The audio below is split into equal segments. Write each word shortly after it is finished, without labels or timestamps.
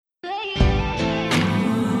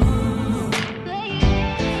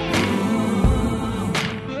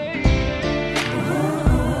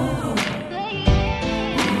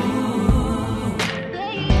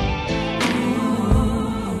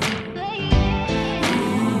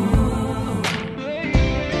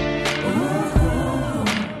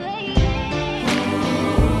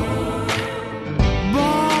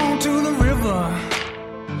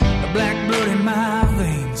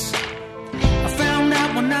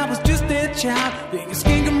a child, that your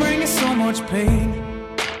skin can bring you so much pain.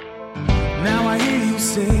 Now I hear you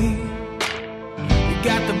say, you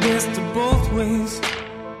got the best of both ways.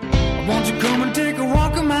 Won't you come and take a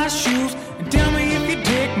walk in my shoes and tell me if you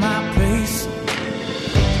take my place?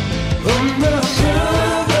 Undercover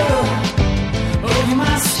of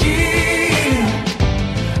my skin,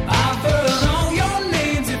 I've heard all your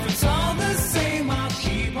names. If it's all the same, I'll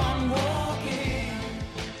keep on walking.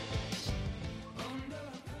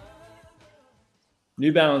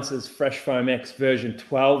 New Balance's Fresh Foam X version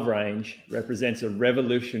 12 range represents a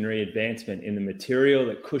revolutionary advancement in the material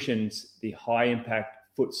that cushions the high-impact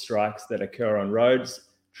foot strikes that occur on roads,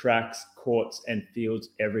 tracks, courts, and fields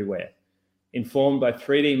everywhere. Informed by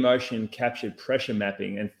 3D motion captured pressure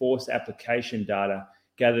mapping and force application data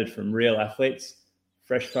gathered from real athletes,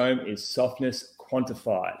 Fresh Foam is softness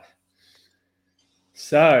quantified.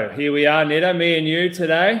 So here we are, Nita, me and you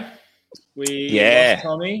today. We lost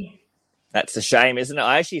Tommy. That's a shame, isn't it?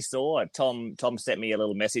 I actually saw it. Tom sent me a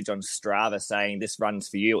little message on Strava saying this run's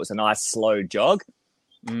for you. It was a nice slow jog.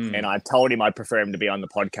 And I told him I'd prefer him to be on the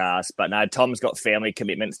podcast. But no, Tom's got family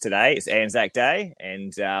commitments today. It's Anzac Day.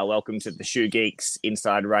 And welcome to the Shoe Geeks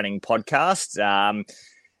Inside Running podcast.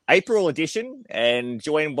 April edition, and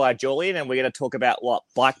joined by Julian. And we're going to talk about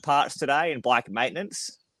bike parts today and bike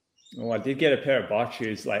maintenance. Oh, I did get a pair of bike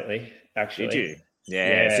shoes lately, actually. Did you?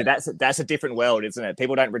 Yeah. So that's a different world, isn't it?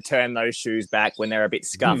 People don't return those shoes back when they're a bit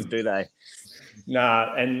scuffed, do they?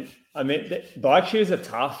 Nah, and I mean, bike shoes are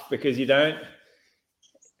tough because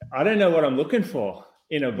I don't know what I'm looking for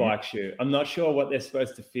in a bike shoe. I'm not sure what they're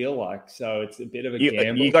supposed to feel like. So it's a bit of a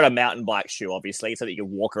gamble. You got a mountain bike shoe, obviously, so that you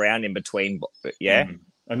can walk around in between. Yeah.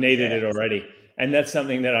 I've needed it already. And that's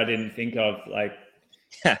something that I didn't think of. Like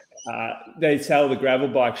they sell the gravel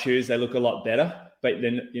bike shoes. They look a lot better, but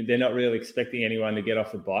then they're not really expecting anyone to get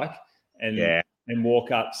off the bike and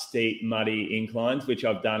walk up steep, muddy inclines, which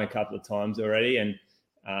I've done a couple of times already. And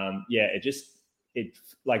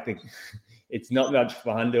it's not much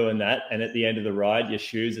fun doing that. And at the end of the ride, your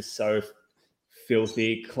shoes are so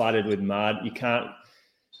filthy, cluttered with mud. You can't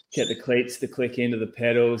get the cleats to click into the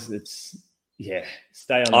pedals.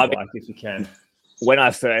 Stay on the bike if you can. When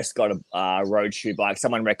I first got a road shoe bike,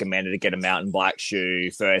 someone recommended to get a mountain bike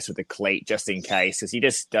shoe first with a cleat just in case, because you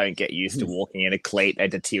just don't get used to walking in a cleat. They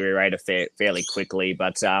deteriorate fairly quickly.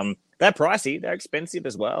 But they're pricey. They're expensive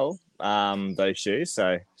as well, those shoes.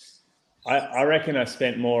 So I reckon I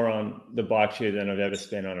spent more on the bike shoe than I've ever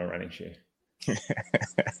spent on a running shoe.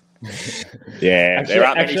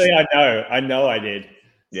 Actually, I know I did.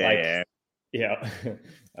 Yeah.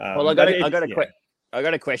 Well, I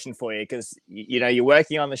got a question for you, because you're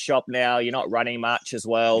working on the shop now. You're not running much as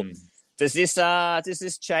well. Does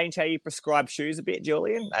this change how you prescribe shoes a bit,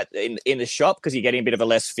 Julian, in the shop, because you're getting a bit of a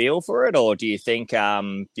less feel for it, or do you think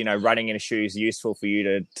running in a shoe is useful for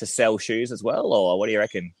you to sell shoes as well, or what do you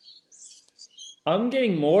reckon? I'm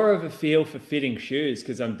getting more of a feel for fitting shoes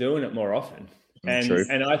because I'm doing it more often.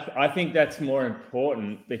 And I think that's more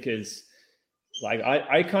important because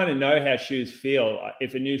I kind of know how shoes feel.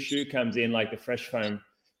 If a new shoe comes in, like the Fresh Foam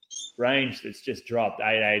range that's just dropped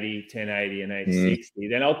 880, 1080 and 860,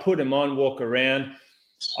 then I'll put them on, walk around.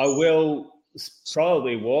 I will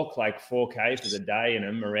probably walk like 4K for the day in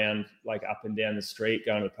them around, like up and down the street,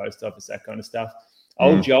 going to the post office, that kind of stuff.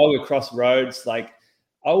 I'll jog across roads.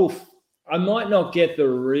 I might not get the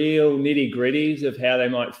real nitty gritties of how they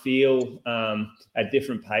might feel at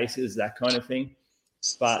different paces, that kind of thing.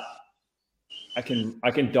 But I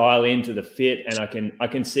can dial into the fit, and I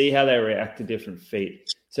can see how they react to different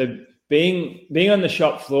feet. So being on the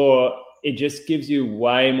shop floor, it just gives you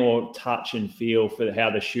way more touch and feel for how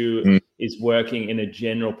the shoe is working in a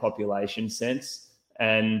general population sense.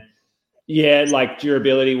 And like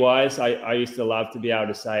durability wise, I used to love to be able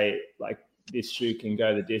to say, like, this shoe can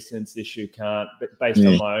go the distance, this shoe can't, but based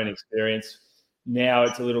on my own experience. Now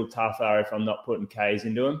it's a little tougher if I'm not putting Ks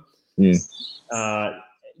into them.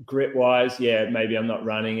 Grip wise, maybe I'm not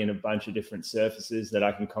running in a bunch of different surfaces that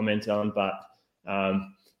I can comment on, but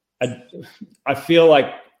I feel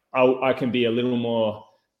like I can be a little more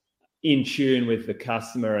in tune with the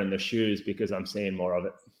customer and the shoes because I'm seeing more of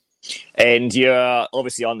it. And you're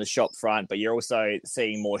obviously on the shop front, but you're also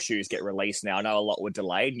seeing more shoes get released now. I know a lot were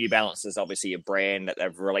delayed. New Balance is obviously a brand that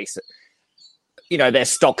they've released, their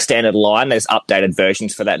stock standard line. There's updated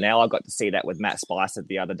versions for that now. I got to see that with Matt Spicer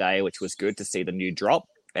the other day, which was good to see the new drop.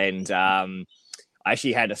 And I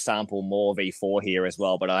actually had a sample more V4 here as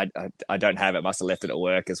well, but I don't have it. Must have left it at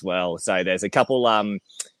work as well. So there's a couple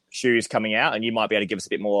shoes coming out, and you might be able to give us a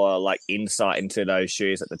bit more like insight into those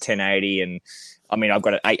shoes at the 1080. And I mean, I've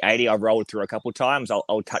got an 880 I've rolled through a couple of times.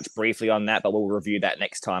 I'll touch briefly on that, but we'll review that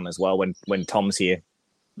next time as well when Tom's here.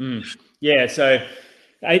 Yeah, so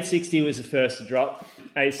 860 was the first to drop.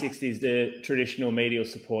 860 is the traditional medial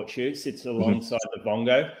support shoe. Sits alongside the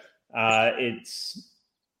Vongo.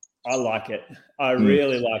 I like it. I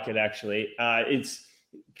really like it, actually. It's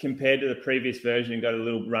compared to the previous version, got a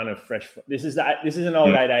little run of fresh. This is an old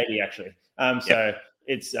 880, actually. So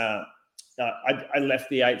it's I left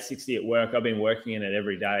the 860 at work. I've been working in it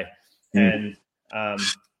every day, and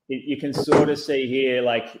you can sort of see here,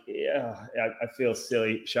 like, I feel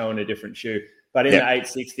silly showing a different shoe. But in the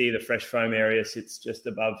 860, the fresh foam area sits just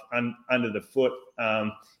above, under the foot.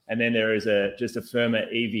 And then there is just a firmer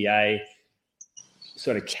EVA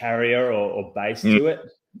sort of carrier or base to it.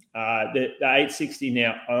 The 860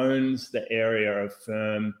 now owns the area of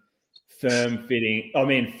firm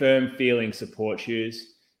feeling support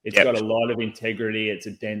shoes. It's got a lot of integrity. It's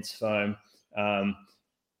a dense foam.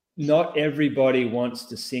 Not everybody wants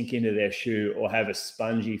to sink into their shoe or have a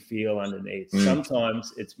spongy feel underneath.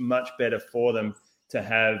 Sometimes it's much better for them to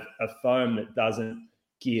have a foam that doesn't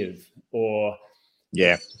give or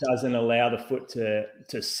doesn't allow the foot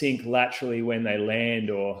to sink laterally when they land,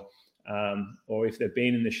 or if they've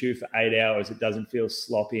been in the shoe for 8 hours, it doesn't feel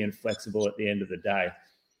sloppy and flexible at the end of the day.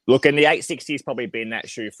 Look, and the 860 has probably been that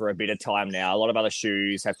shoe for a bit of time now. A lot of other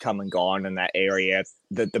shoes have come and gone in that area.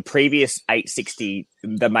 The previous 860,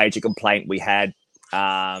 the major complaint we had,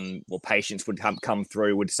 patients would come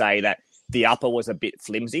through would say that the upper was a bit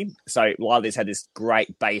flimsy. So while this had this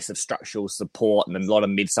great base of structural support and a lot of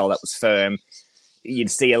midsole that was firm, you'd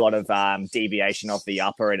see a lot of deviation off the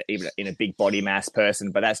upper, and even in a big body mass person.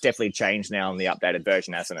 But that's definitely changed now in the updated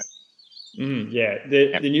version, hasn't it?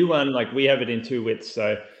 The new one, like, we have it in 2 widths,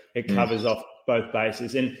 so it covers off both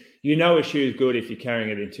bases. And you know a shoe is good if you're carrying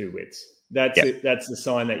it in 2 widths. That's the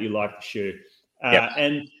sign that you like the shoe.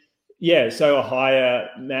 So a higher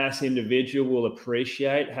mass individual will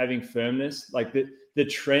appreciate having firmness. Like the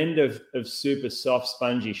trend of super soft,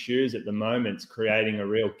 spongy shoes at the moment is creating a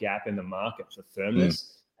real gap in the market for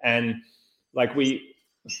firmness. And like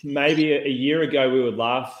maybe a year ago, we would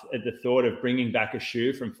laugh at the thought of bringing back a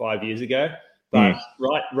shoe from 5 years ago. But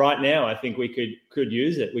right now, I think we could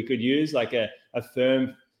use it. We could use like a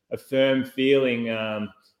firm feeling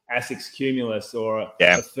Asics Cumulus, or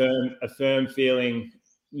a firm feeling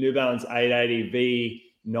New Balance 880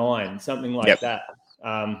 V9, something like that.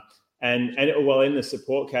 And in the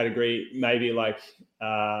support category, maybe like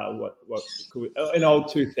what could we, an old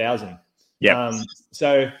 2000.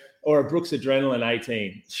 Or a Brooks Adrenaline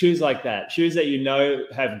 18, shoes like that, shoes that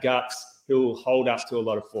have guts, who will hold up to a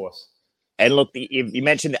lot of force. And look, you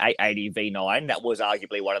mentioned the 880 V9. That was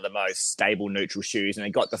arguably one of the most stable neutral shoes, and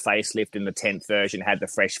it got the facelift in the 10th version, had the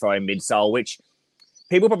fresh foam midsole, which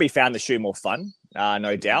people probably found the shoe more fun,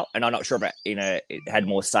 no doubt. And I'm not sure about, it had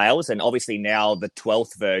more sales. And obviously now the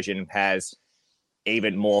 12th version has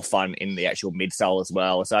even more fun in the actual midsole as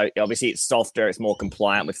well. So obviously it's softer, it's more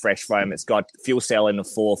compliant with fresh foam. It's got fuel cell in the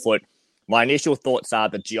forefoot. My initial thoughts are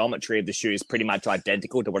the geometry of the shoe is pretty much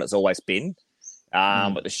identical to what it's always been.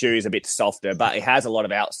 But the shoe is a bit softer, but it has a lot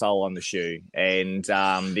of outsole on the shoe. And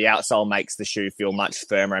the outsole makes the shoe feel much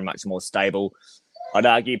firmer and much more stable. I'd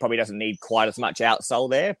argue probably doesn't need quite as much outsole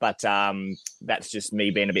there, but that's just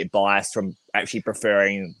me being a bit biased from actually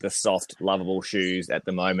preferring the soft, lovable shoes at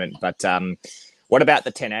the moment. But what about the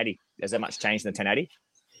 1080? Has there much changed in the 1080?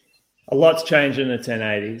 A lot's changed in the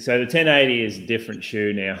 1080. So the 1080 is a different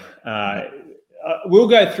shoe now. We'll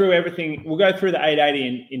go through everything. We'll go through the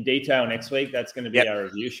 880 in detail next week. That's going to be our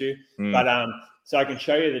review shoe. But so I can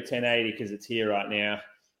show you the 1080 because it's here right now.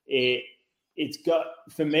 It's got,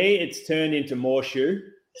 for me, it's turned into more shoe.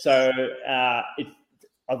 So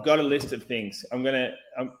I've got a list of things. I'm going to,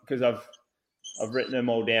 because I've written them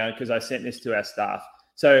all down because I sent this to our staff.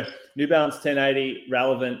 So New Balance 1080,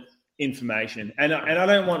 relevant information. And I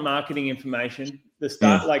don't want marketing information. The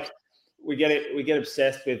stuff, like we get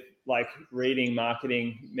obsessed with like reading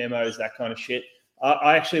marketing memos, that kind of shit.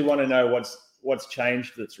 I actually want to know what's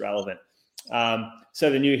changed that's relevant.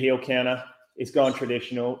 So the new heel counter is gone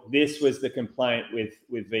traditional. This was the complaint with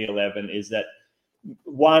V11, is that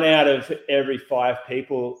 1 out of every 5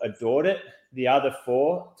 people adored it. The other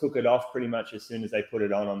 4 took it off pretty much as soon as they put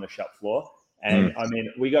it on the shop floor. And I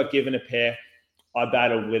mean, we got given a pair. I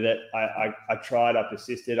battled with it. I tried, I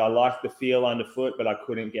persisted. I liked the feel underfoot, but I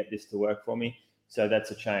couldn't get this to work for me. So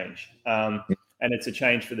that's a change. And it's a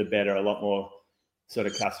change for the better. A lot more sort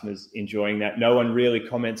of customers enjoying that. No one really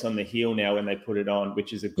comments on the heel now when they put it on,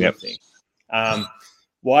 which is a good thing.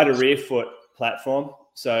 Wider rear foot platform.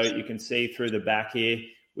 So you can see through the back here,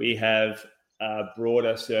 we have a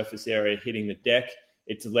broader surface area hitting the deck.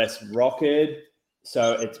 It's less rocketed,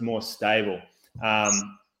 so it's more stable.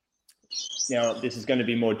 Now, this is going to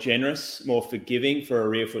be more generous, more forgiving for a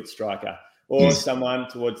rear foot striker or someone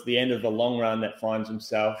towards the end of the long run that finds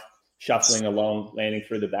himself shuffling along, landing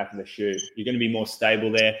through the back of the shoe. You're going to be more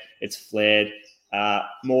stable there. It's flared,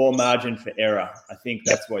 more margin for error. I think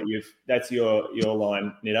that's that's your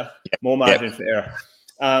line, Nitter. More margin for error.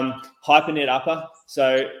 Hyperknit upper.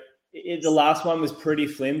 So the last one was pretty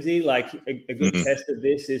flimsy. Like a good test of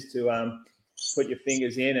this is to put your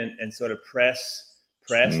fingers in and sort of press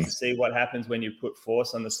to see what happens when you put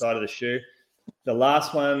force on the side of the shoe. The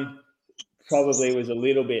last one probably was a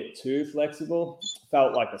little bit too flexible.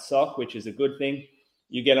 Felt like a sock, which is a good thing.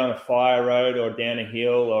 You get on a fire road or down a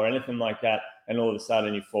hill or anything like that, and all of a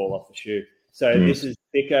sudden you fall off the shoe. So this is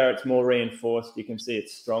thicker. It's more reinforced. You can see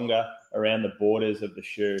it's stronger around the borders of the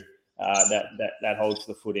shoe. That holds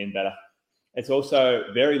the foot in better. It's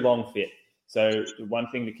also very long fit. So the one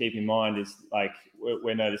thing to keep in mind is like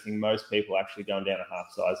we're noticing most people actually going down a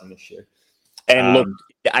half size in this shoe. And look,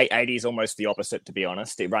 the 880 is almost the opposite, to be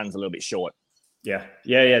honest. It runs a little bit short. Yeah,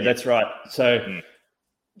 that's right. So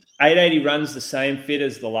 880 runs the same fit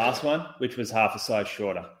as the last one, which was half a size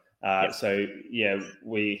shorter. So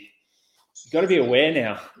we got to be aware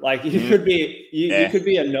now. Like you could be you could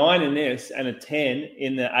be a 9 in this and a 10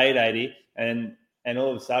 in the 880, and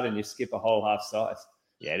all of a sudden you skip a whole half size.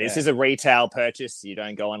 Yeah, this is a retail purchase. You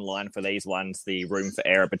don't go online for these ones. The room for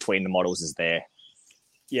error between the models is there.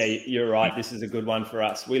 Yeah, you're right. This is a good one for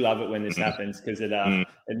us. We love it when this happens because it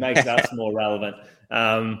makes us more relevant.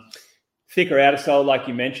 Thicker outer sole, like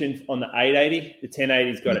you mentioned, on the 880. The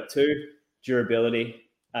 1080's got it too. Durability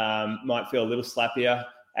might feel a little slappier,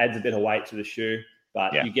 adds a bit of weight to the shoe,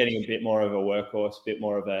 but you're getting a bit more of a workhorse, a bit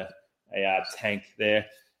more of a tank there.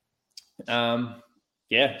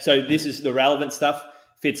 So this is the relevant stuff.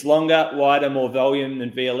 Fits longer, wider, more volume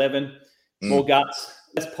than V11, more guts,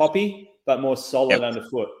 less poppy, but more solid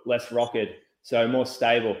underfoot, less rocketed, so more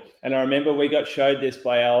stable. And I remember we got showed this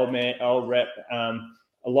by our old rep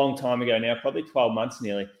a long time ago now, probably 12 months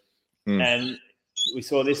nearly. And we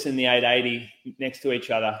saw this in the 880 next to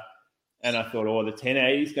each other. And I thought, the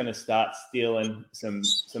 1080 is going to start stealing some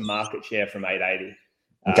market share from 880.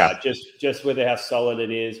 Just with how solid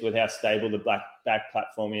it is, with how stable the back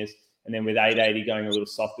platform is. And then with 880 going a little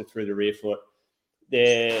softer through the rear foot,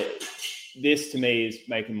 this to me is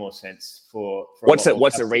making more sense for what's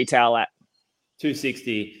the retail at?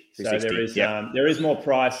 260. So there is more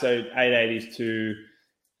price. So 880 is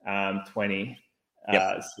 220.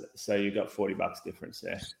 So you've got $40 difference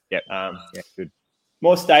there. Good.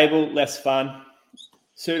 More stable, less fun.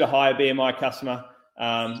 Suit a higher BMI customer.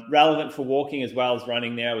 Relevant for walking as well as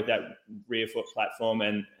running now with that rear foot platform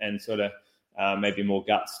and sort of maybe more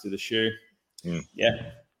guts to the shoe.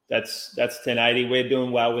 That's 1080. We're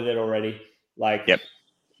doing well with it already.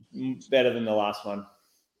 Better than the last one.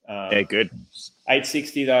 Good.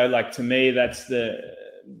 860 though, like to me, that's the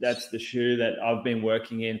shoe that I've been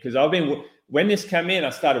working in because when this came in, I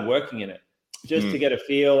started working in it just to get a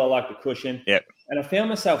feel. I like the cushion. And I found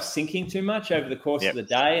myself sinking too much over the course of the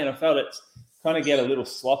day, and I felt it kind of get a little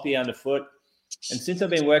sloppy underfoot. And since I've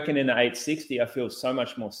been working in the 860, I feel so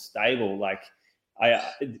much more stable. Like I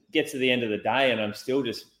get to the end of the day and I'm still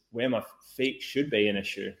just where my feet should be in a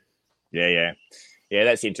shoe. Yeah,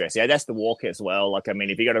 that's interesting. Yeah, that's the walk as well. Like, I mean,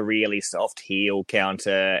 if you've got a really soft heel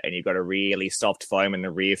counter and you've got a really soft foam in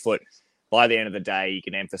the rear foot, by the end of the day, you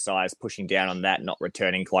can emphasize pushing down on that, not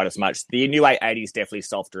returning quite as much. The new 880 is definitely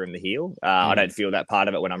softer in the heel. I don't feel that part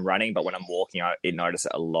of it when I'm running, but when I'm walking, I notice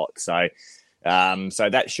it a lot. So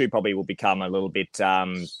that shoe probably will become a little bit.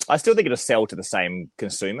 I still think it'll sell to the same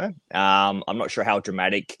consumer. I'm not sure how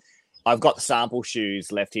dramatic. I've got the sample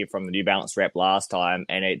shoes left here from the New Balance rep last time,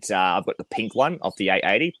 and I've got the pink one off the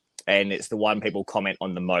 880, and it's the one people comment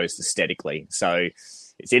on the most aesthetically. So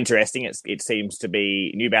it's interesting. It seems to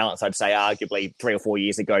be New Balance, I'd say, arguably 3 or 4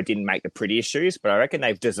 years ago, didn't make the prettiest shoes, but I reckon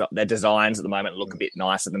their designs at the moment look a bit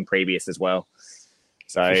nicer than previous as well.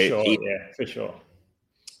 So for sure.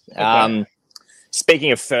 Okay.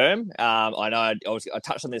 Speaking of firm, I know I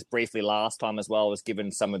touched on this briefly last time as well. I was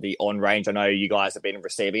given some of the on-range. I know you guys have been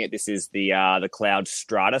receiving it. This is the Cloud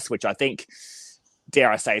Stratus, which I think,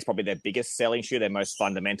 dare I say, is probably their biggest selling shoe, their most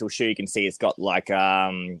fundamental shoe. You can see it's got like,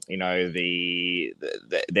 their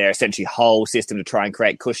essentially whole system to try and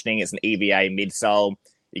create cushioning. It's an EVA midsole.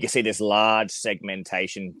 You can see this large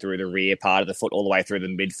segmentation through the rear part of the foot all the way through the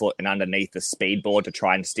midfoot and underneath the speed board to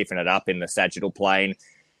try and stiffen it up in the sagittal plane.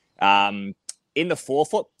 In the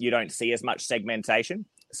forefoot, you don't see as much segmentation.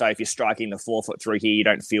 So if you're striking the forefoot through here, you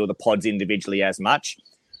don't feel the pods individually as much.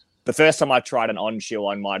 The first time I tried an on shoe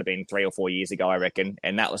on might have been 3 or 4 years ago, I reckon.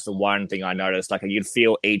 And that was the one thing I noticed. Like, you'd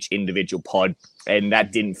feel each individual pod, and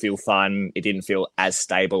that didn't feel fun. It didn't feel as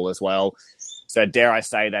stable as well. So dare I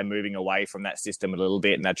say they're moving away from that system a little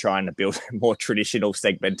bit, and they're trying to build more traditional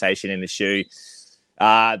segmentation in the shoe.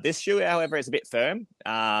 This shoe, however, is a bit firm.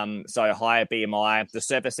 So higher BMI. The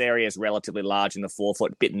surface area is relatively large in the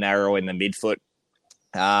forefoot, a bit narrow in the midfoot.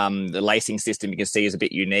 The lacing system you can see is a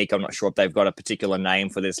bit unique. I'm not sure if they've got a particular name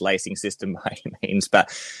for this lacing system by any means, but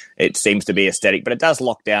it seems to be aesthetic. But it does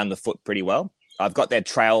lock down the foot pretty well. I've got their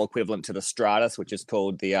trail equivalent to the Stratus, which is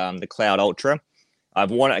called the Cloud Ultra. I've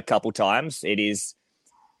worn it a couple times. That's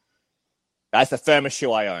the firmest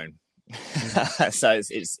shoe I own. So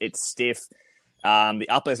it's stiff. The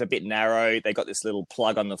upper is a bit narrow. They got this little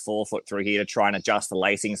plug on the forefoot through here to try and adjust the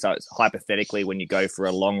lacing. So it's hypothetically, when you go for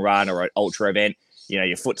a long run or an ultra event,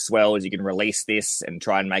 your foot swells, you can release this and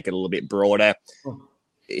try and make it a little bit broader.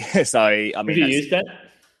 So, I mean, have you used that?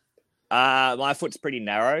 My foot's pretty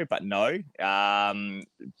narrow, but no.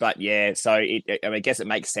 But yeah, so I guess it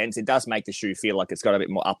makes sense. It does make the shoe feel like it's got a bit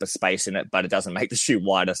more upper space in it, but it doesn't make the shoe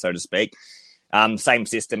wider, so to speak. Same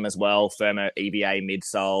system as well, firmer EVA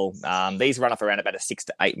midsole. These run off around about a 6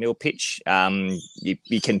 to 8 mil pitch.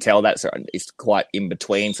 You can tell that it's quite in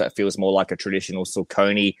between, so it feels more like a traditional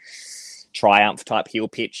Saucony Triumph type heel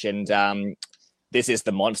pitch. And this is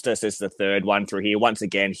the Monster. So this is the third one through here. Once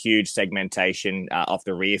again, huge segmentation off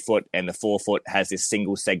the rear foot, and the forefoot has this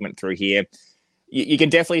single segment through here. You can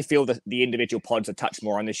definitely feel the individual pods a touch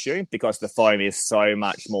more on this shoe because the foam is so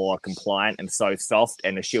much more compliant and so soft,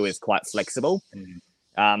 and the shoe is quite flexible.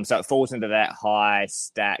 So it falls into that high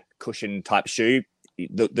stack cushion type shoe.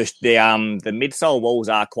 The midsole walls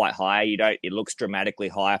are quite high. It looks dramatically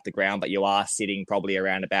high off the ground, but you are sitting probably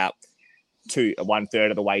around about 1/3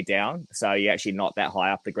 of the way down. So you're actually not that high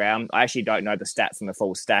off the ground. I actually don't know the stats on the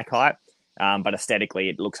full stack height, but aesthetically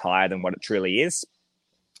it looks higher than what it truly is.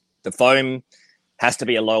 The foam has to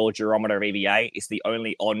be a lower durometer EVA. It's the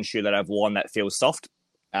only on shoe that I've worn that feels soft.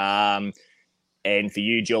 And for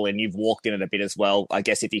you, Julian, you've walked in it a bit as well. I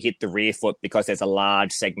guess if you hit the rear foot, because there's a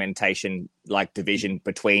large segmentation like division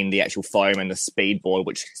between the actual foam and the speed board,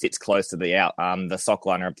 which sits close to the sock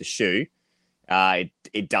liner of the shoe,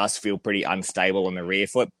 it does feel pretty unstable in the rear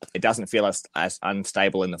foot. It doesn't feel as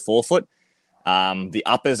unstable in the forefoot. The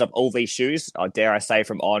uppers of all these shoes, dare I say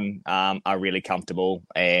from On, are really comfortable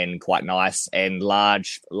and quite nice and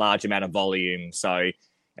large amount of volume. So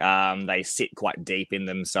they sit quite deep in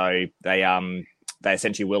them. So they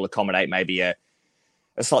essentially will accommodate maybe a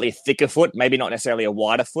slightly thicker foot, maybe not necessarily a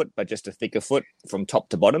wider foot, but just a thicker foot from top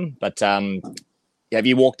to bottom. But have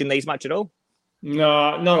you walked in these much at all?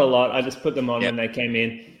 No, not a lot. I just put them on when they came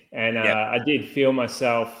in, and I did feel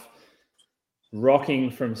myself rocking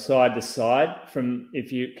from side to side. Can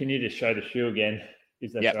you just show the shoe again?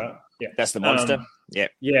 Is that right? Yeah, that's the Monster.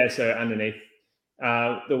 Yeah. So underneath,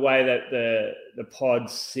 the way that the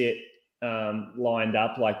pods sit lined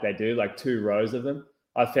up like they do, like 2 rows of them,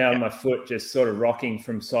 I found my foot just sort of rocking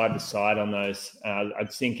from side to side on those.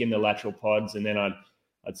 I'd sink in the lateral pods, and then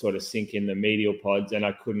I'd sort of sink in the medial pods, and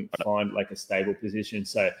I couldn't find like a stable position.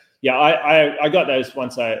 So yeah, I got those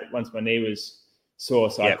once my knee was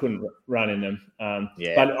sore, so I couldn't run in them.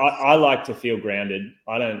 But I like to feel grounded.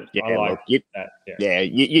 I don't. Yeah, I like that. Yeah,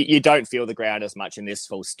 you don't feel the ground as much in this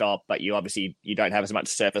full stop, but you don't have as much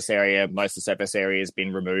surface area. Most of the surface area has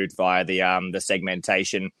been removed via the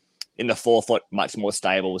segmentation. In the forefoot, much more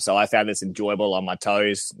stable. So I found this enjoyable on my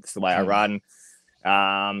toes. It's the way I run.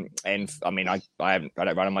 And I mean, I don't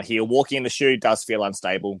run on my heel. Walking in the shoe does feel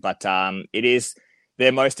unstable, but it is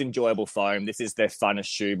their most enjoyable foam. This is their funnest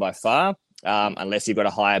shoe by far, unless you've got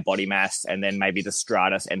a higher body mass, and then maybe the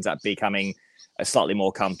Stratus ends up becoming a slightly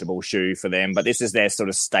more comfortable shoe for them. But this is their sort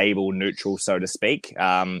of stable neutral, so to speak.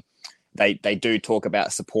 They do talk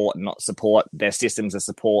about support and not support. Their systems of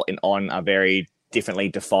support and On are very differently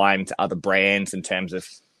defined to other brands in terms of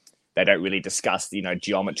they don't really discuss,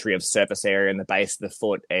 geometry of surface area in the base of the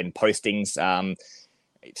foot and postings.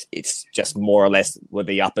 It's just more or less where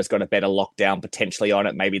the upper's got a better lockdown potentially on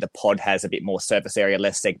it. Maybe the pod has a bit more surface area,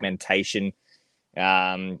 less segmentation. But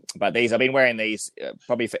I've been wearing these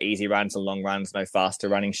probably for easy runs and long runs, no faster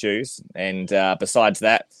running shoes. And besides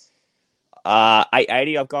that,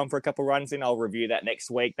 880 I've gone for a couple runs in. I'll review that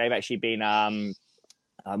next week. They've actually been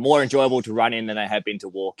more enjoyable to run in than they have been to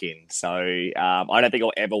walk in. So I don't think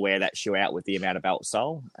I'll ever wear that shoe out with the amount of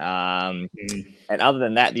outsole. And other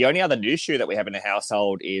than that, the only other new shoe that we have in the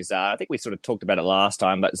household is, I think we sort of talked about it last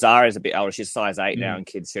time, but Zara is a bit older. She's size 8 now in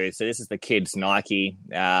kids' shoes. So this is the kids' Nike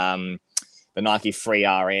the Nike Free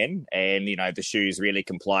RN, and, you know, the shoe's really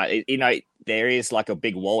compliant. You know, there is like a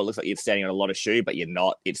big wall. It looks like you're standing on a lot of shoe, but you're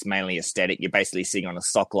not. It's mainly aesthetic. You're basically sitting on a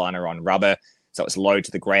sock liner on rubber, so it's low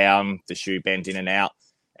to the ground, the shoe bends in and out.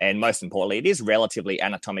 And most importantly, it is relatively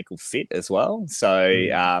anatomical fit as well.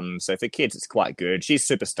 So so for kids, it's quite good. She's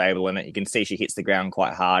super stable in it. You can see she hits the ground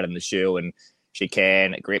quite hard in the shoe, and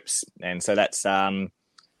it grips. And so that's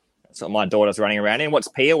what my daughter's running around in. What's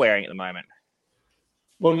Pia wearing at the moment?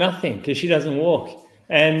 Well, nothing, because she doesn't walk.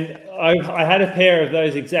 And I had a pair of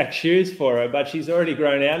those exact shoes for her, but she's already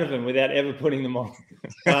grown out of them without ever putting them on.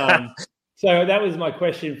 So that was my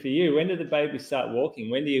question for you. When did the baby start walking?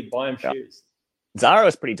 When do you buy them shoes? Zara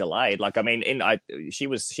was pretty delayed. Like, I mean, she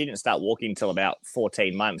didn't start walking until about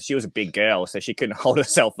 14 months. She was a big girl, so she couldn't hold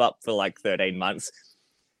herself up for like 13 months.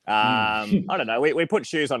 I don't know. We put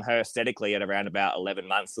shoes on her aesthetically at around about 11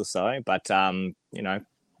 months or so, but you know,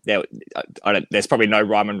 there's probably no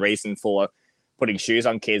rhyme and reason for putting shoes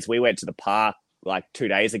on kids. We went to the park like 2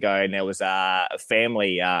 days ago, and there was a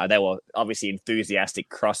family. They were obviously enthusiastic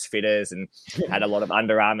CrossFitters and had a lot of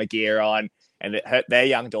Under Armour gear on. And their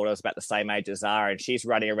young daughter was about the same age as Zara, and she's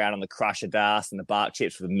running around on the Crusher Dust and the Bark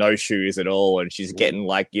Chips with no shoes at all. And she's getting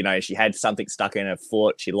like, you know, she had something stuck in her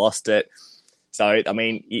foot. She lost it. So, I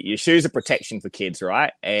mean, your shoes are protection for kids,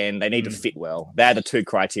 right? And they need to fit well. They're the two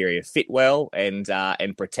criteria: fit well and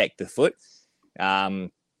protect the foot.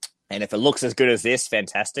 And if it looks as good as this,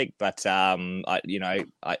 fantastic. But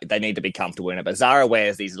they need to be comfortable in it. But Zara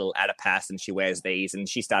wears these little Adipas, and she wears these, and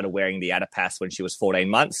she started wearing the Adipas when she was 14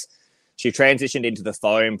 months. She transitioned into the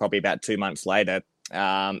foam probably about 2 months later,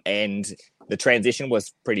 and the transition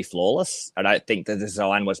was pretty flawless. I don't think the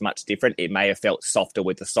design was much different. It may have felt softer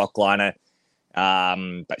with the sock liner,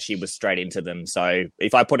 but she was straight into them. So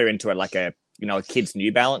if I put her into a kid's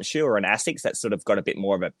New Balance shoe or an Asics that's sort of got a bit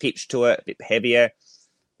more of a pitch to it, a bit heavier,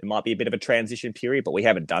 it might be a bit of a transition period, but we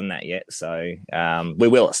haven't done that yet. So we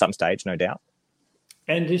will at some stage, no doubt.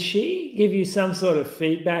 And does she give you some sort of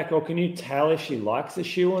feedback, or can you tell if she likes the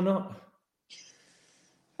shoe or not?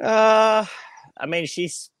 I mean,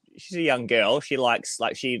 she's a young girl. She looks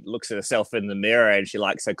at herself in the mirror, and she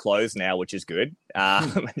likes her clothes now, which is good.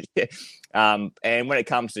 And when it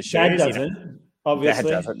comes to shoes, Dad doesn't. Obviously.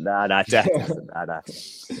 Dad doesn't. No, Dad doesn't.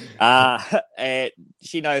 And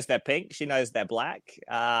she knows they're pink. She knows they're black.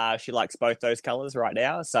 She likes both those colors right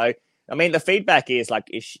now. So, I mean, the feedback is like,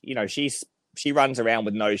 she runs around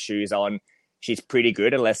with no shoes on. She's pretty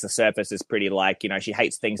good, unless the surface is pretty she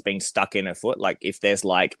hates things being stuck in her foot. Like if there's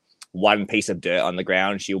like one piece of dirt on the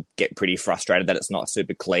ground, she'll get pretty frustrated that it's not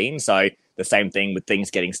super clean. So the same thing with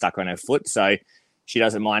things getting stuck on her foot. So she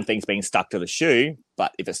doesn't mind things being stuck to the shoe,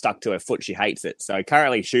 but if it's stuck to her foot, she hates it. So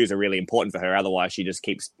currently shoes are really important for her. Otherwise she just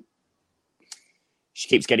keeps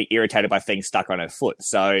getting irritated by things stuck on her foot.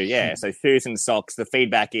 So yeah, so shoes and socks, the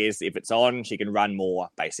feedback is if it's on, she can run more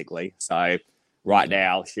basically. So right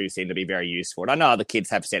now, shoes seem to be very useful. And I know other kids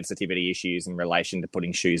have sensitivity issues in relation to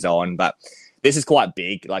putting shoes on, but this is quite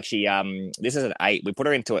big. Like this is an 8. We put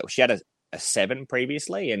her into it. She had a 7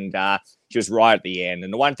 previously, and she was right at the end.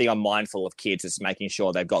 And the one thing I'm mindful of kids is making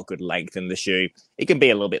sure they've got good length in the shoe. It can be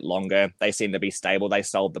a little bit longer. They seem to be stable. They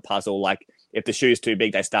solve the puzzle. Like if the shoe's too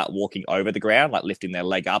big, they start walking over the ground, like lifting their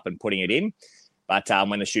leg up and putting it in. But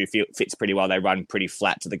when the shoe fits pretty well, they run pretty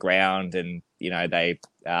flat to the ground, and they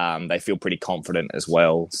feel pretty confident as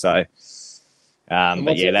well. So,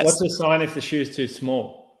 what's the sign if the shoe's too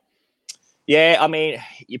small? Yeah, I mean,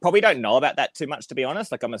 you probably don't know about that too much, to be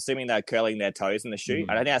honest. Like I'm assuming they're curling their toes in the shoe.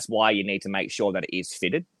 I don't think that's why you need to make sure that it is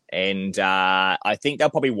fitted. And I think they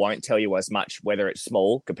probably won't tell you as much whether it's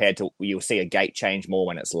small compared to you'll see a gait change more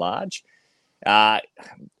when it's large.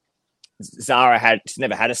 She's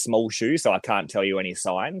never had a small shoe, so I can't tell you any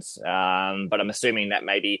signs. But I'm assuming that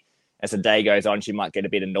maybe as the day goes on, she might get a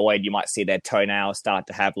bit annoyed. You might see their toenails start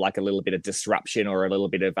to have like a little bit of disruption or a little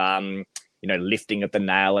bit of, lifting of the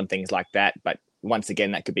nail and things like that. But once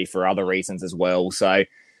again, that could be for other reasons as well. So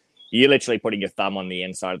you're literally putting your thumb on the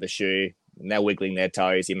inside of the shoe, and they're wiggling their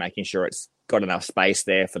toes. You're making sure it's got enough space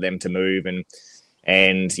there for them to move. And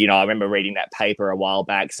I remember reading that paper a while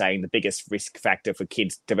back saying the biggest risk factor for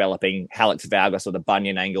kids developing hallux valgus or the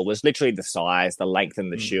bunion angle was literally the size, the length in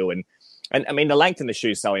the shoe. And I mean, the length in the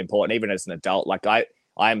shoe is so important, even as an adult. Like I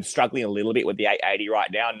am struggling a little bit with the 880 right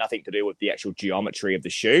now, nothing to do with the actual geometry of the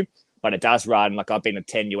shoe, but it does run, like I've been a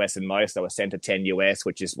 10 US and most, I was sent a 10 US,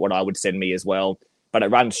 which is what I would send me as well, but it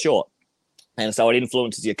runs short. And so it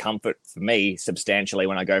influences your comfort for me substantially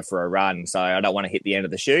when I go for a run. So I don't want to hit the end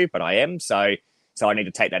of the shoe, but I am. So I need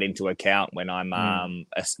to take that into account when I'm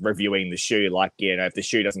reviewing the shoe. Like, if the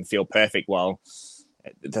shoe doesn't feel perfect, well,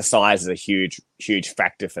 the size is a huge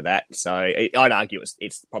factor for that. So I'd argue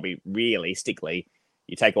it's probably realistically,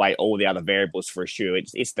 you take away all the other variables for a shoe,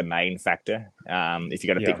 it's the main factor if you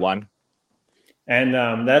got to pick one. And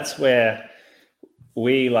that's where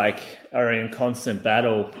we are in constant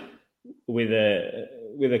battle with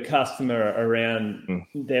a customer around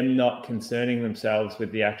them not concerning themselves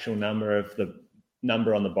with the actual number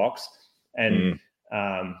on the box, and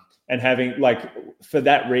having for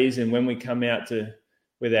that reason, when we come out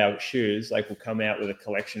with our shoes, we'll come out with a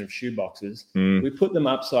collection of shoe boxes. We put them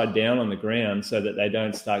upside down on the ground so that they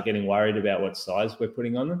don't start getting worried about what size we're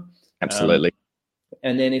putting on them. Absolutely.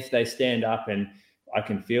 And then if they stand up and I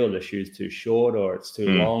can feel the shoe's too short or it's too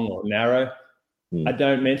long or narrow, I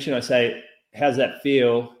don't mention, I say, how's that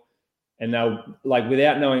feel? And they'll,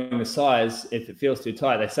 without knowing the size, if it feels too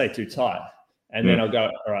tight, they say too tight. And then I'll go,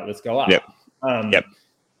 all right, let's go up. Yep.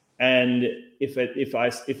 And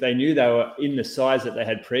if they knew they were in the size that they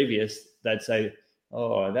had previous, they'd say,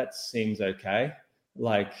 oh, that seems okay.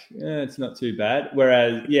 It's not too bad.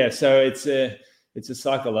 Whereas, so it's a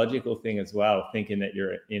psychological thing as well, thinking that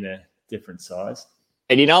you're in a different size.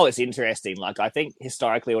 And it's interesting. I think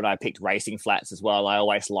historically when I picked racing flats as well, I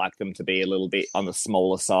always liked them to be a little bit on the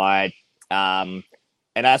smaller side.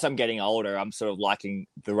 And as I'm getting older, I'm sort of liking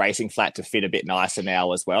the racing flat to fit a bit nicer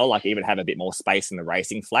now as well. Even have a bit more space in the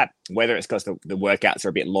racing flat, whether it's because the workouts are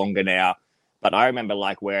a bit longer now. But I remember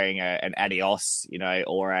wearing an Adios,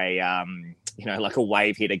 or a, a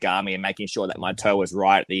wave hitter Garmin and making sure that my toe was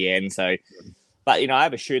right at the end. So, but, I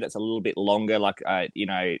have a shoe that's a little bit longer,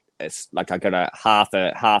 it's I got a half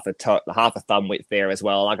a thumb width there as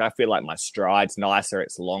well. I feel like my stride's nicer,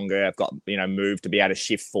 it's longer. I've got, move to be able to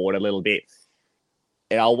shift forward a little bit.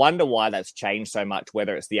 And I wonder why that's changed so much,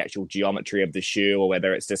 whether it's the actual geometry of the shoe or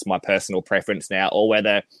whether it's just my personal preference now, or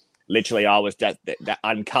whether literally I was that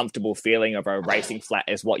uncomfortable feeling of a racing flat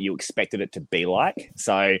is what you expected it to be like.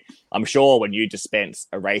 So I'm sure when you dispense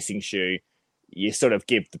a racing shoe, you sort of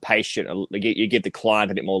give the patient, you give the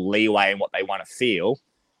client a bit more leeway in what they want to feel.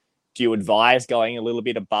 Do you advise going a little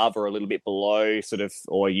bit above or a little bit below,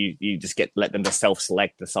 or you just let them to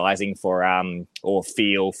self-select the sizing for or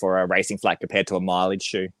feel for a racing flat compared to a mileage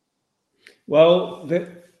shoe? Well,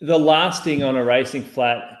 the lasting on a racing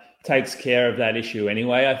flat takes care of that issue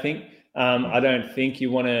anyway, I think. I don't think you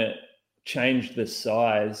want to change the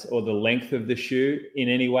size or the length of the shoe in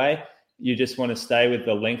any way. You just want to stay with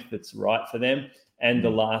the length that's right for them. And the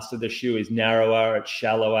last of the shoe is narrower, it's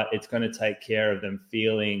shallower. It's going to take care of them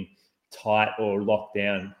feeling tight or locked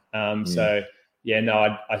down. So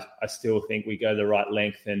I still think we go the right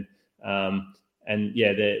length. And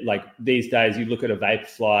these days you look at a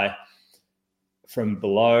Vaporfly from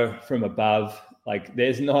below, from above,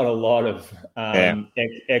 there's not a lot of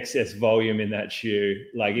excess volume in that shoe.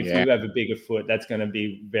 If you have a bigger foot, that's going to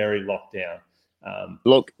be very locked down.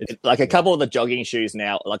 Look, a couple of the jogging shoes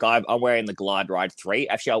now, I'm wearing the Glide Ride 3.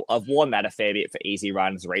 Actually, I've worn that a fair bit for easy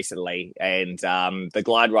runs recently. And the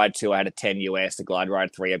Glide Ride 2, I had a 10 US. The Glide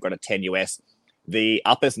Ride 3, I've got a 10 US. The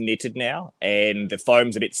upper's knitted now, and the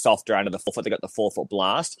foam's a bit softer under the forefoot. They've got the forefoot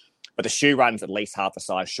blast, but the shoe runs at least half a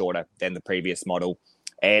size shorter than the previous model.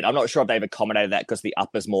 And I'm not sure if they've accommodated that because the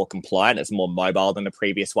upper's more compliant. It's more mobile than the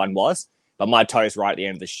previous one was. But my toe's right at the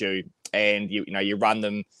end of the shoe, and you run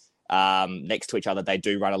them next to each other, they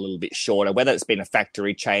do run a little bit shorter, whether it's been a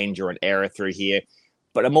factory change or an error through here.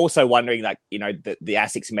 But I'm also wondering the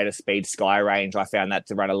ASICS Metaspeed Sky range, I found that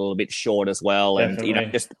to run a little bit short as well. Definitely.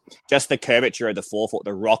 And, just the curvature of the forefoot,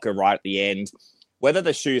 the rocker right at the end, whether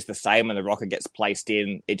the shoe's the same when the rocker gets placed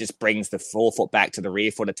in, it just brings the forefoot back to the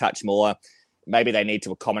rear foot a touch more. Maybe they need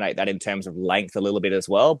to accommodate that in terms of length a little bit as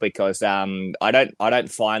well, because I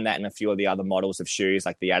don't find that in a few of the other models of shoes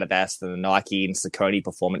like the Adidas and the Nike and Saucony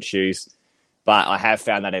performance shoes. But I have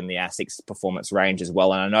found that in the ASICS performance range as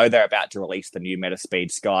well. And I know they're about to release the new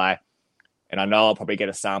Metaspeed Sky. And I know I'll probably get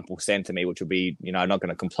a sample sent to me, which will be, I'm not going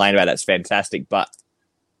to complain about. That's fantastic. But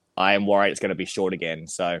I am worried it's going to be short again.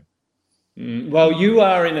 So, well, you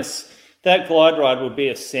are that Glide Ride would be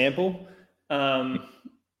a sample.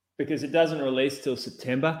 Because it doesn't release till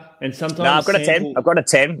September, and sometimes I've got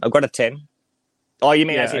a 10. Oh, you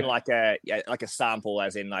mean as in like a sample,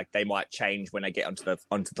 as in they might change when they get onto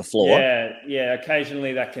the floor? Yeah.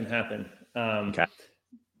 Occasionally that can happen. Okay.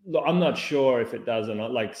 I'm not sure if it does or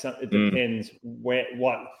not. It depends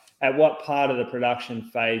at what part of the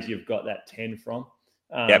production phase you've got that 10 from.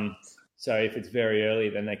 So if it's very early,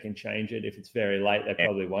 then they can change it. If it's very late, they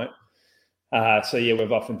probably won't.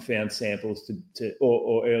 We've often found samples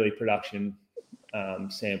or early production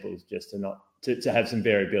samples just to have some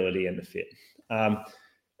variability in the fit.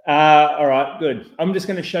 All right, good. I'm just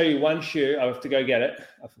going to show you one shoe. I have to go get it.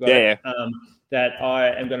 I forgot it. That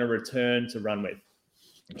I am going to return to run with.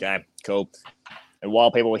 Okay, cool. And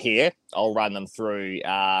while people are here, I'll run them through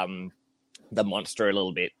the Monster a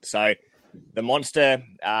little bit. So the Monster,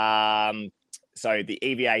 so the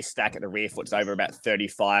EVA stack at the rear foot's over about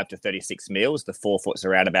 35 to 36 mils. The forefoot's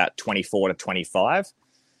around about 24 to 25.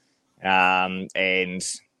 And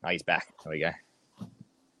he's back. There we go.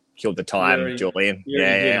 Killed the time, Julian.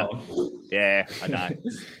 Yeah, I know.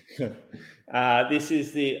 This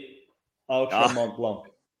is the Ultra Mont Blanc.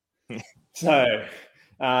 So,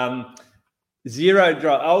 zero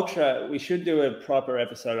drop Ultra. We should do a proper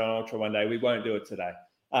episode on Ultra one day. We won't do it today.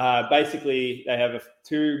 Basically, they have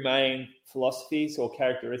two main philosophies or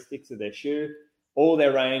characteristics of their shoe. All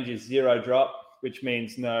their range is zero drop, which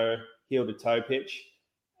means no heel to toe pitch,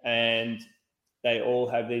 and they all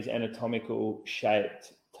have these anatomical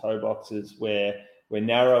shaped toe boxes where we're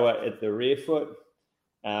narrower at the rear foot,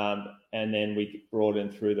 and then we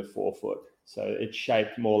broaden through the forefoot. So it's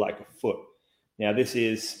shaped more like a foot. Now, this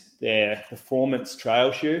is their performance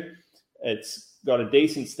trail shoe. It's got a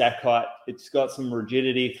decent stack height. It's got some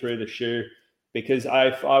rigidity through the shoe, because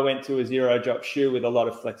if I went to a zero drop shoe with a lot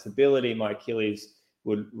of flexibility, my Achilles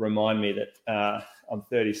would remind me that I'm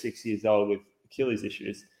 36 years old with Achilles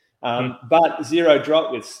issues. But zero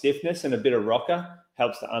drop with stiffness and a bit of rocker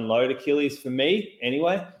helps to unload Achilles for me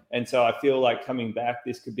anyway. And so I feel like coming back,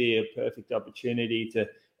 this could be a perfect opportunity to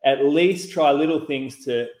at least try little things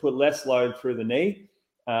to put less load through the knee,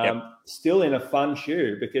 still in a fun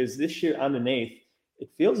shoe, because this shoe underneath, it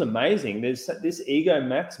feels amazing. There's this Ego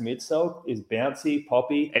Max midsole is bouncy,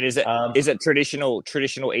 poppy. And is it traditional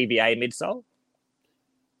EVA midsole?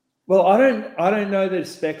 Well, I don't know the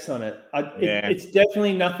specs on it. It's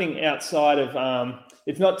definitely nothing outside of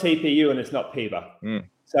it's not TPU and it's not PIBA.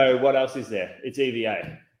 So what else is there? It's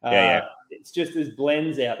EVA. It's just there's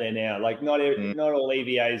blends out there now. Like not all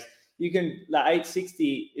EVAs. You can the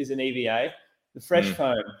 860 is an EVA. The Fresh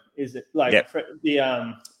Foam is the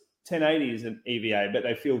 1080 is an EVA, but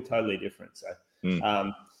they feel totally different. So,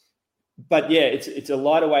 but yeah, it's a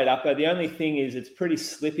lighter weight upper. The only thing is it's pretty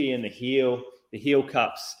slippy in the heel. The heel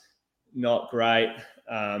cup's not great.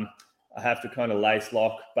 I have to kind of lace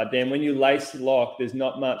lock, but then when you lace lock, there's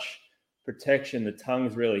not much protection. The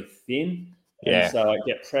tongue's really thin. And so I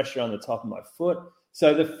get pressure on the top of my foot.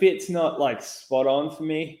 So the fit's not like spot on for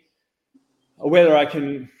me. Whether I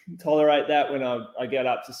can tolerate that when I get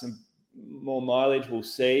up to some more mileage, we'll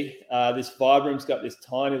see. This Vibrum's got this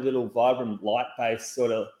tiny little Vibram light base,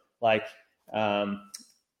 sort of like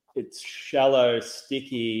it's shallow,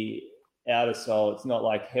 sticky outer sole. It's not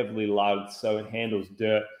like heavily lugged, so it handles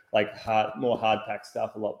dirt, like more hard pack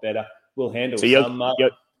stuff a lot better. Will handle some mud.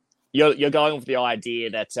 You're going with the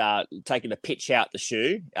idea that taking the pitch out the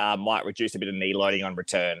shoe might reduce a bit of knee loading on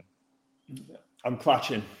return. I'm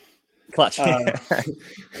clutching.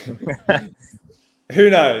 Who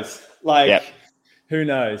knows? Who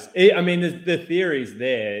knows? I mean, the theory's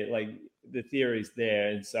there.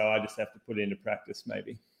 And so I just have to put it into practice,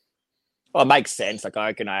 maybe. Well, it makes sense. Like I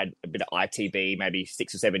reckon I had a bit of ITB maybe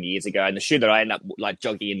 6 or 7 years ago, and the shoe that I ended up like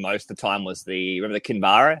jogging in most of the time was remember the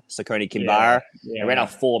Kinvara, Saucony Kinvara. I ran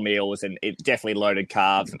off 4 mils, and it definitely loaded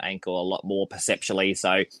calves and ankle a lot more perceptually.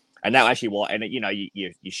 So, and that actually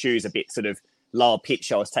your shoe's a bit sort of lower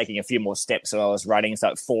pitch. I was taking a few more steps, so I was running, so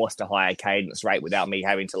it forced a higher cadence rate without me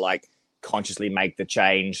having to like consciously make the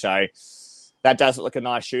change. So that does look a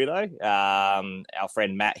nice shoe, though. Our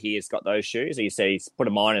friend Matt here has got those shoes. He said he's put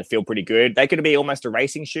them on and feel pretty good. They could be almost a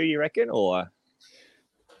racing shoe, you reckon, or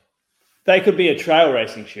they could be a trail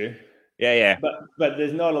racing shoe. Yeah. But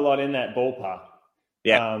there's not a lot in that ballpark.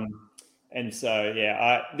 Yeah. And so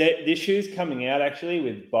this shoe's coming out actually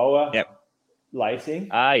with BOA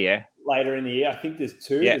lacing. Later in the year, I think there's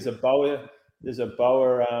two. Yeah. There's a BOA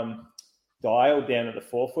dial down at the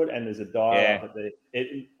forefoot, and there's a dial up at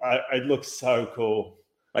it looks so cool,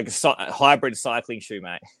 like a hybrid cycling shoe,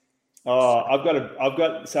 mate.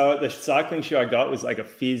 So the cycling shoe I got was like a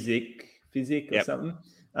Physic or something,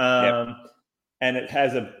 and it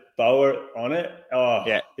has a BOA on it.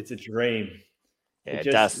 It's a dream. It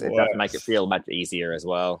does make it feel much easier as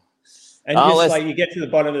well. And like you get to the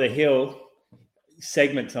bottom of the hill,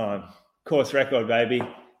 segment time, course record, baby,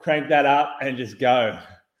 crank that up and just go.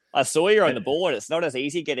 I saw you're on the board. It's not as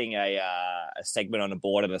easy getting a segment on a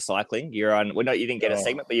board in the cycling. You didn't get a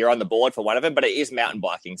segment, but you're on the board for one of them. But it is mountain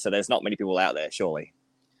biking, so there's not many people out there, surely.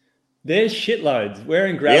 There's shitloads. We're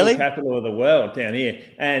in gravel capital of the world down here.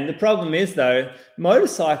 And the problem is, though,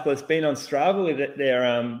 motorcyclists been on Strava with their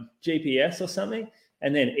GPS or something,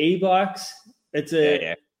 and then e-bikes.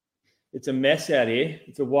 it's a mess out here.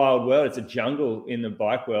 It's a wild world. It's a jungle in the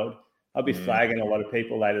bike world. I'll be flagging a lot of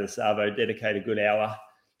people later this Arvo, dedicate a good hour,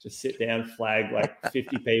 just sit down, flag like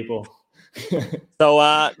 50 people.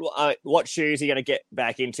 So what shoes are you going to get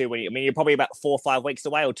back into when you're probably about 4 or 5 weeks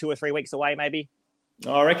away, or 2 or 3 weeks away, maybe?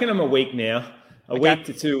 I reckon I'm a week now, week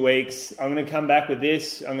to 2 weeks. I'm going to come back with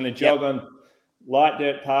this. I'm going to jog on light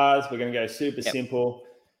dirt paths. We're going to go super simple.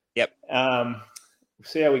 Yep. We'll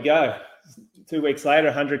see how we go. 2 weeks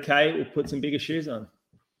later, 100K, we'll put some bigger shoes on.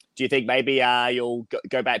 Do you think maybe you'll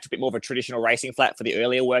go back to a bit more of a traditional racing flat for the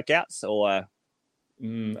earlier workouts, or?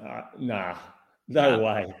 Nah, no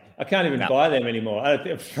way. I can't even buy them anymore.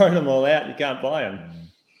 I've thrown them all out. You can't buy them.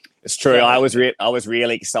 It's true. I was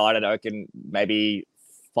really excited. I reckon maybe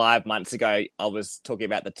 5 months ago, I was talking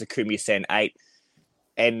about the Takumi Sen 8.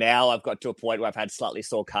 And now I've got to a point where I've had slightly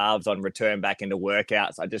sore calves on return back into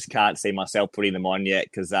workouts. I just can't see myself putting them on yet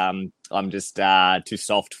because I'm just too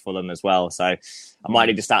soft for them as well. So I might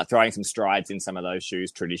need to start throwing some strides in some of those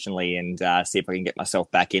shoes traditionally and see if I can get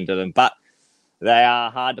myself back into them. But they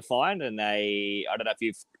are hard to find, and I don't know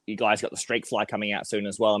if you guys got the Streak Fly coming out soon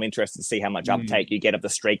as well. I'm interested to see how much uptake you get of the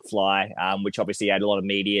Streak Fly, which obviously had a lot of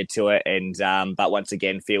media to it. And but once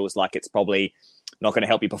again, feels like it's probably not going to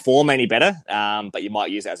help you perform any better, but you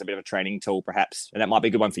might use it as a bit of a training tool, perhaps. And that might be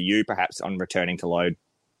a good one for you, perhaps, on returning to load.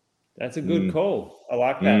 That's a good call. I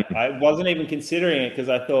like that. I wasn't even considering it because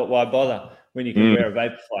I thought, why bother when you can wear a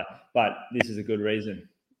Vaporfly? But this is a good reason.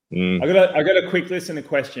 I got a quick listener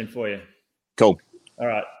question for you. Cool. All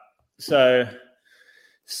right. So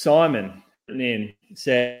Simon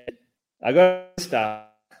said, I got a start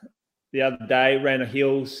the other day, ran a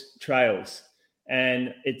hills trails,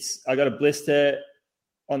 and I got a blister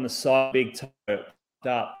on the side, big toe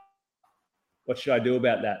up. What should I do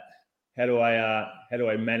about that? How do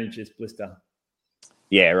I manage this blister?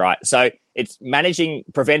 Yeah, right. So it's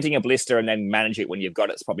preventing a blister and then manage it when you've got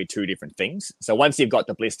it. It's probably two different things. So once you've got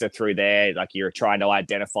the blister through there, like you're trying to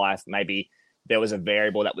identify if maybe there was a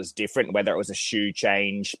variable that was different, whether it was a shoe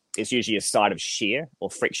change, it's usually a side of shear or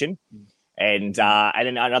friction. And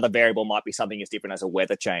then another variable might be something as different as a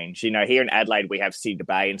weather change. You know, here in Adelaide, we have Cedar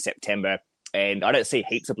Bay in September, and I don't see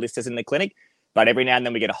heaps of blisters in the clinic, but every now and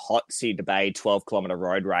then we get a hot Cedar Bay 12-kilometre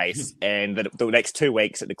road race, and the next 2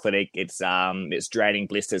 weeks at the clinic, it's draining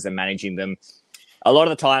blisters and managing them. A lot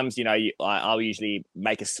of the times, you know, I'll usually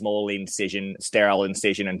make a small incision, sterile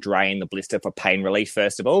incision, and drain the blister for pain relief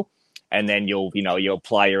first of all. And then you'll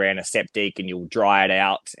apply your antiseptic and you'll dry it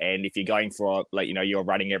out. And if you're going for, you're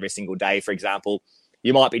running every single day, for example,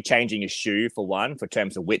 you might be changing your shoe for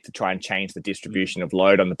terms of width to try and change the distribution of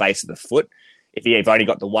load on the base of the foot. If you've only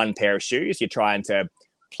got the one pair of shoes, you're trying to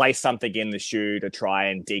place something in the shoe to try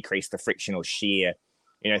and decrease the frictional shear.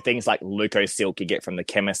 You know, things like Leukosilk you get from the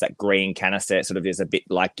chemist, that green canister sort of is a bit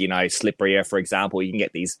like, slipperier, for example. You can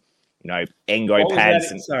get these, Engo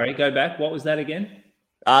pads. Sorry, go back. What was that again?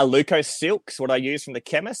 Leukosilk's what I use from the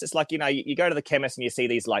chemist. It's like, you go to the chemist and you see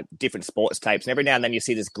these like different sports tapes, and every now and then you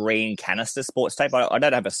see this green canister sports tape. I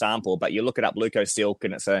don't have a sample, but you look it up, Leukosilk,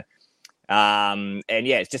 and it's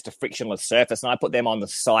it's just a frictionless surface. And I put them on the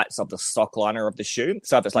sides of the sock liner of the shoe.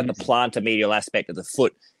 So if it's like the plantar medial aspect of the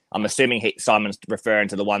foot, I'm assuming Simon's referring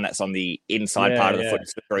to the one that's on the inside part of the foot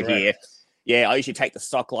through here. Yeah, I usually take the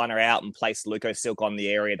sock liner out and place Leukosilk on the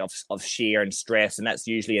area of shear and stress, and that's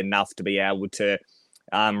usually enough to be able to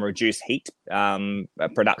reduce heat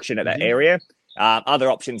production at that area.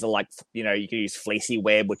 Other options are like, you can use fleecy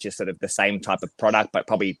web, which is sort of the same type of product, but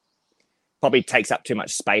probably takes up too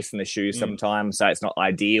much space in the shoes sometimes, so it's not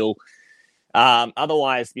ideal.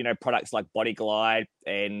 Otherwise, products like Body Glide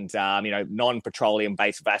and, non-petroleum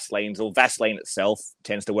based Vaselines, or Vaseline itself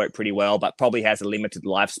tends to work pretty well, but probably has a limited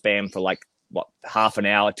lifespan for half an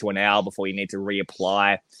hour to an hour before you need to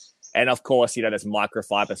reapply. And of course, there's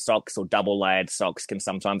microfiber socks or double layered socks can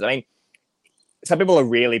sometimes, some people are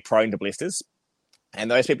really prone to blisters, and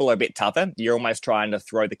those people are a bit tougher. You're almost trying to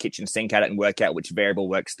throw the kitchen sink at it and work out which variable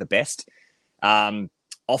works the best.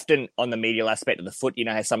 Often on the medial aspect of the foot,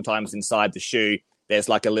 how sometimes inside the shoe, there's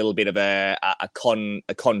like a little bit of a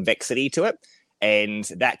convexity to it. And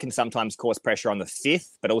that can sometimes cause pressure on the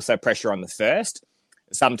fifth, but also pressure on the first.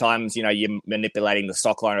 Sometimes, you're manipulating the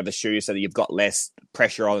sock liner of the shoe so that you've got less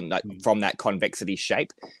pressure on that from that convexity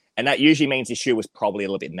shape. And that usually means your shoe was probably a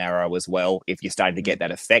little bit narrow as well if you're starting to get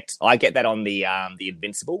that effect. I get that on the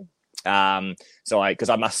Invincible. Because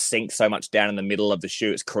I must sink so much down in the middle of the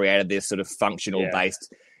shoe, it's created this sort of functional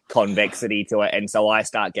based convexity to it. And so I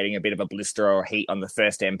start getting a bit of a blister or heat on the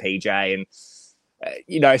first MPJ. And,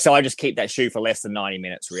 so I just keep that shoe for less than 90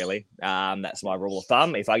 minutes, really. That's my rule of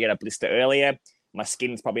thumb. If I get a blister earlier, my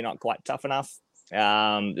skin's probably not quite tough enough.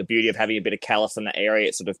 The beauty of having a bit of callus in that area,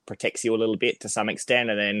 it sort of protects you a little bit to some extent.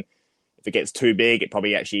 And then if it gets too big, it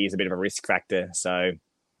probably actually is a bit of a risk factor. So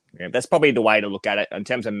yeah, that's probably the way to look at it. In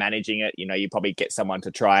terms of managing it, you probably get someone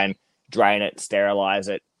to try and drain it, sterilize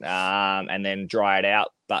it, and then dry it out.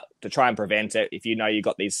 But to try and prevent it, if you've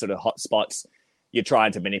got these sort of hot spots, you're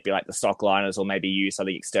trying to manipulate the stock liners or maybe use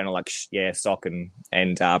something external like stock and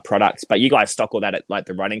products. But you guys stock all that at like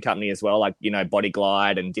the running company as well, like Body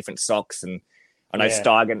Glide and different socks. And I know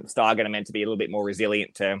Stargan are meant to be a little bit more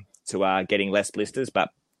resilient to getting less blisters, but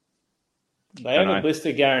they have a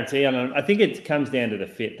blister guarantee on them. I think it comes down to the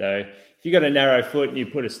fit though. If you got a narrow foot and you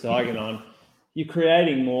put a Stargan on, you're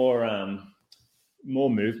creating more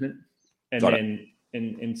movement,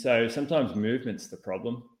 and so sometimes movement's the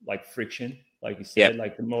problem, like friction. Like you said,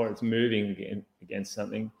 like the more it's moving against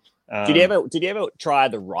something. Did you ever try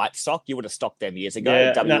the right sock? You would have stocked them years ago.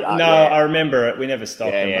 Yeah, I remember it. We never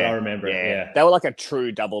stocked them, but I remember it. Yeah, they were like a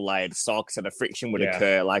true double layered sock, so the friction would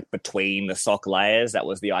occur like between the sock layers. That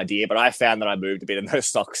was the idea. But I found that I moved a bit in those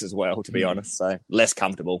socks as well, to be honest. So less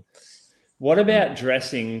comfortable. What about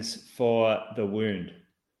dressings for the wound?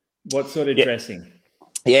 What sort of dressing?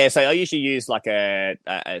 Yeah, so I usually use like a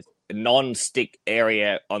non-stick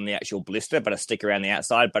area on the actual blister, but a stick around the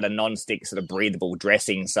outside, but a non-stick sort of breathable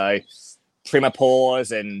dressing. So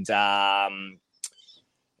Primapores and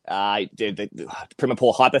the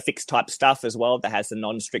Primapore Hyperfix type stuff as well that has the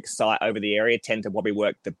non-strict site over the area tend to probably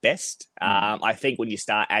work the best. I think when you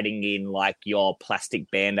start adding in like your plastic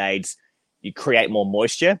Band-Aids, you create more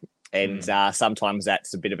moisture, and sometimes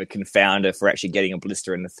that's a bit of a confounder for actually getting a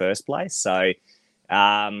blister in the first place. So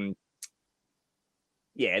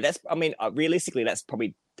realistically, that's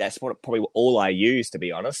probably all I use, to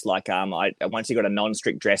be honest. Like, once you've got a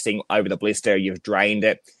non-strict dressing over the blister, you've drained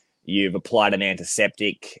it, you've applied an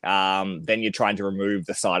antiseptic, then you're trying to remove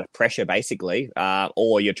the site of pressure, basically,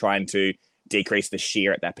 or you're trying to decrease the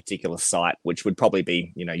shear at that particular site, which would probably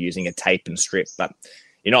be, using a tape and strip. But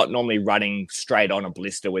you're not normally running straight on a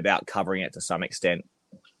blister without covering it to some extent.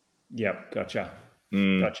 Yep, gotcha.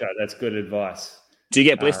 Gotcha. That's good advice. Do you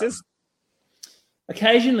get blisters?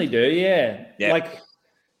 Occasionally do, yeah. Like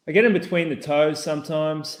I get them between the toes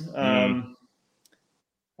sometimes. I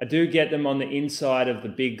do get them on the inside of the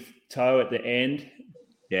big toe at the end.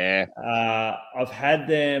 Yeah. I've had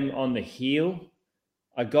them on the heel.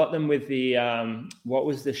 I got them with the what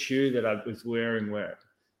was the shoe that I was wearing?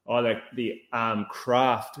 The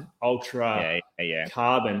Craft Ultra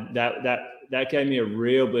Carbon. That gave me a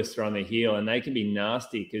real blister on the heel, and they can be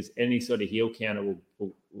nasty because any sort of heel counter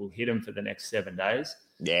will hit them for the next 7 days.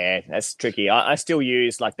 Yeah, that's tricky. I still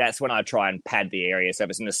use, like, that's when I try and pad the area. So if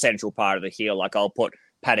it's in the central part of the heel, like I'll put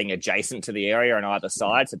padding adjacent to the area on either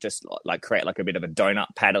side. So just like create like a bit of a donut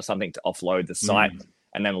pad or something to offload the site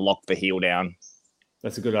and then lock the heel down.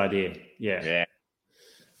 That's a good idea. Yeah.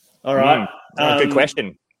 All right. Good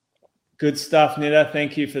question. Good stuff, Nitter.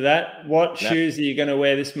 Thank you for that. What shoes are you going to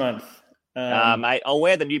wear this month? Mate, I'll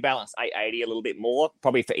wear the New Balance 880 a little bit more,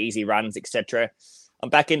 probably for easy runs, etc. I'm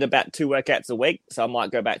back into about 2 workouts a week, so I might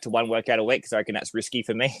go back to 1 workout a week because I reckon that's risky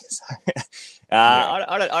for me.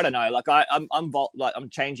 I don't know. Like I'm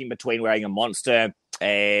changing between wearing a Monster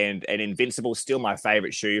and an Invincible. Still my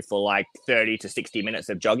favorite shoe for like 30 to 60 minutes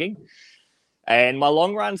of jogging. And my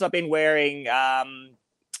long runs, I've been wearing I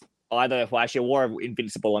wore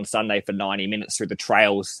Invincible on Sunday for 90 minutes through the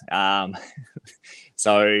trails.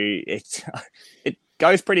 So it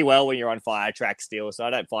goes pretty well when you're on fire track still. So I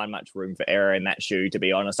don't find much room for error in that shoe, to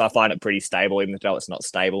be honest. I find it pretty stable, even though it's not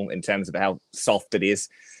stable in terms of how soft it is.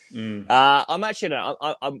 I'm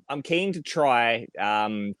keen to try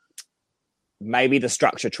maybe the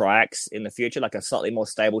Structure Triax in the future, like a slightly more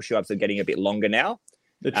stable shoe. I'm getting a bit longer now.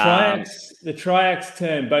 The Triax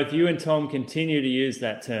term, both you and Tom continue to use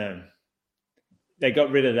that term. They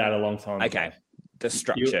got rid of that a long time ago. Okay. The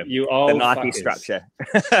structure. You old the Nike fuckers. Structure.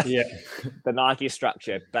 Yeah. The Nike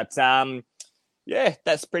Structure. But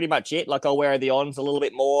that's pretty much it. Like I'll wear the Ons a little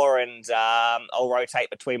bit more and I'll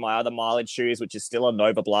rotate between my other mileage shoes, which is still a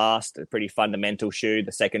Nova Blast, a pretty fundamental shoe,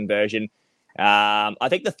 the second version. I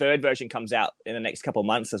think the third version comes out in the next couple of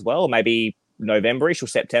months as well, maybe November-ish or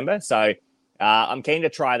September. So I'm keen to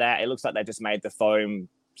try that. It looks like they just made the foam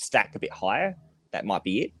stack a bit higher. That might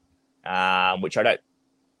be it, which I don't.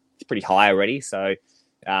 It's pretty high already. So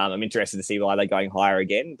I'm interested to see why they're going higher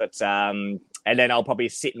again. But and then I'll probably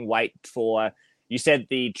sit and wait for. You said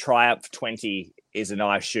the Triumph 20 is a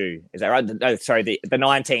nice shoe. Is that right? No, sorry, the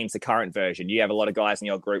 19 is the current version. You have a lot of guys in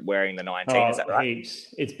your group wearing the 19. Is that right?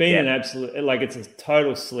 Heaps. It's been an absolute, like it's a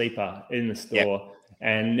total sleeper in the store.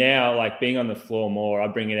 And now, like being on the floor more, I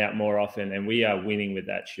bring it out more often, and we are winning with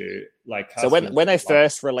that shoe. Like, so when they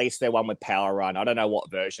first released their one with Power Run, I don't know what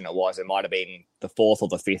version it was. It might have been the 4th or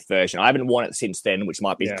the 5th version. I haven't worn it since then, which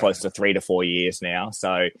might be close to 3 to 4 years now.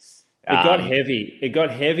 So it got heavy. It got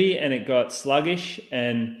heavy, and it got sluggish,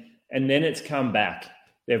 and then it's come back.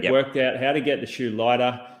 They've worked out how to get the shoe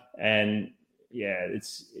lighter, and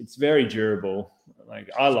it's very durable. Like,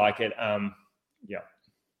 I like it.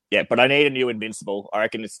 Yeah, but I need a new Invincible. I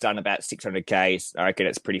reckon it's done about 600K. I reckon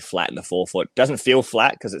it's pretty flat in the forefoot. Doesn't feel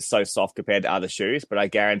flat because it's so soft compared to other shoes, but I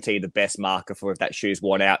guarantee the best marker for if that shoe's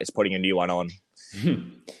worn out is putting a new one on.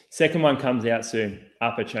 Second one comes out soon.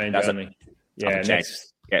 Upper change only. Yeah, upper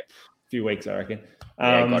next few weeks, I reckon.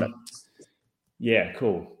 Got it. Yeah,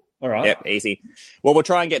 cool. All right. Yep, easy. Well, we'll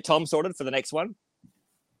try and get Tom sorted for the next one.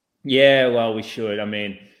 Yeah, well, we should. I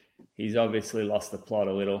mean, he's obviously lost the plot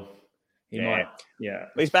a little. He might. Yeah.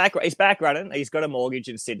 He's back running. He's got a mortgage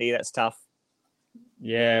in Sydney. That's tough.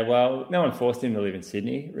 Yeah, well, no one forced him to live in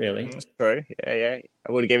Sydney, really. That's true. Yeah.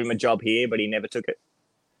 I would have given him a job here, but he never took it.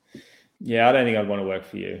 Yeah, I don't think I'd want to work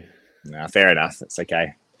for you. No, fair enough. It's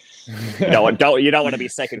okay. You don't want to be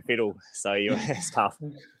second fiddle, so it's tough.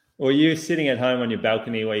 Or you sitting at home on your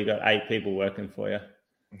balcony where you got 8 people working for you.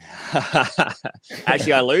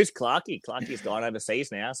 Actually, I lose Clarkie. Clarkie's gone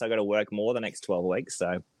overseas now, so I've got to work more the next 12 weeks.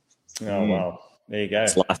 So, well, there you go.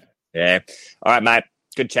 It's life. Yeah. All right, mate.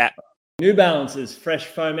 Good chat. New Balance's Fresh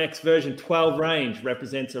Foam X version 12 range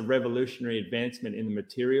represents a revolutionary advancement in the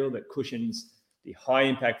material that cushions the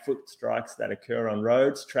high-impact foot strikes that occur on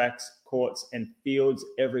roads, tracks, courts, and fields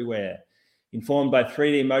everywhere. Informed by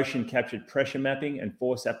 3D motion-captured pressure mapping and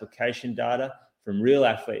force application data from real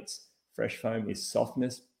athletes, Fresh Foam is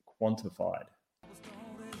softness quantified.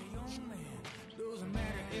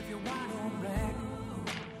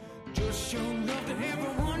 Just show love to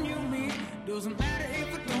everyone you meet. Doesn't matter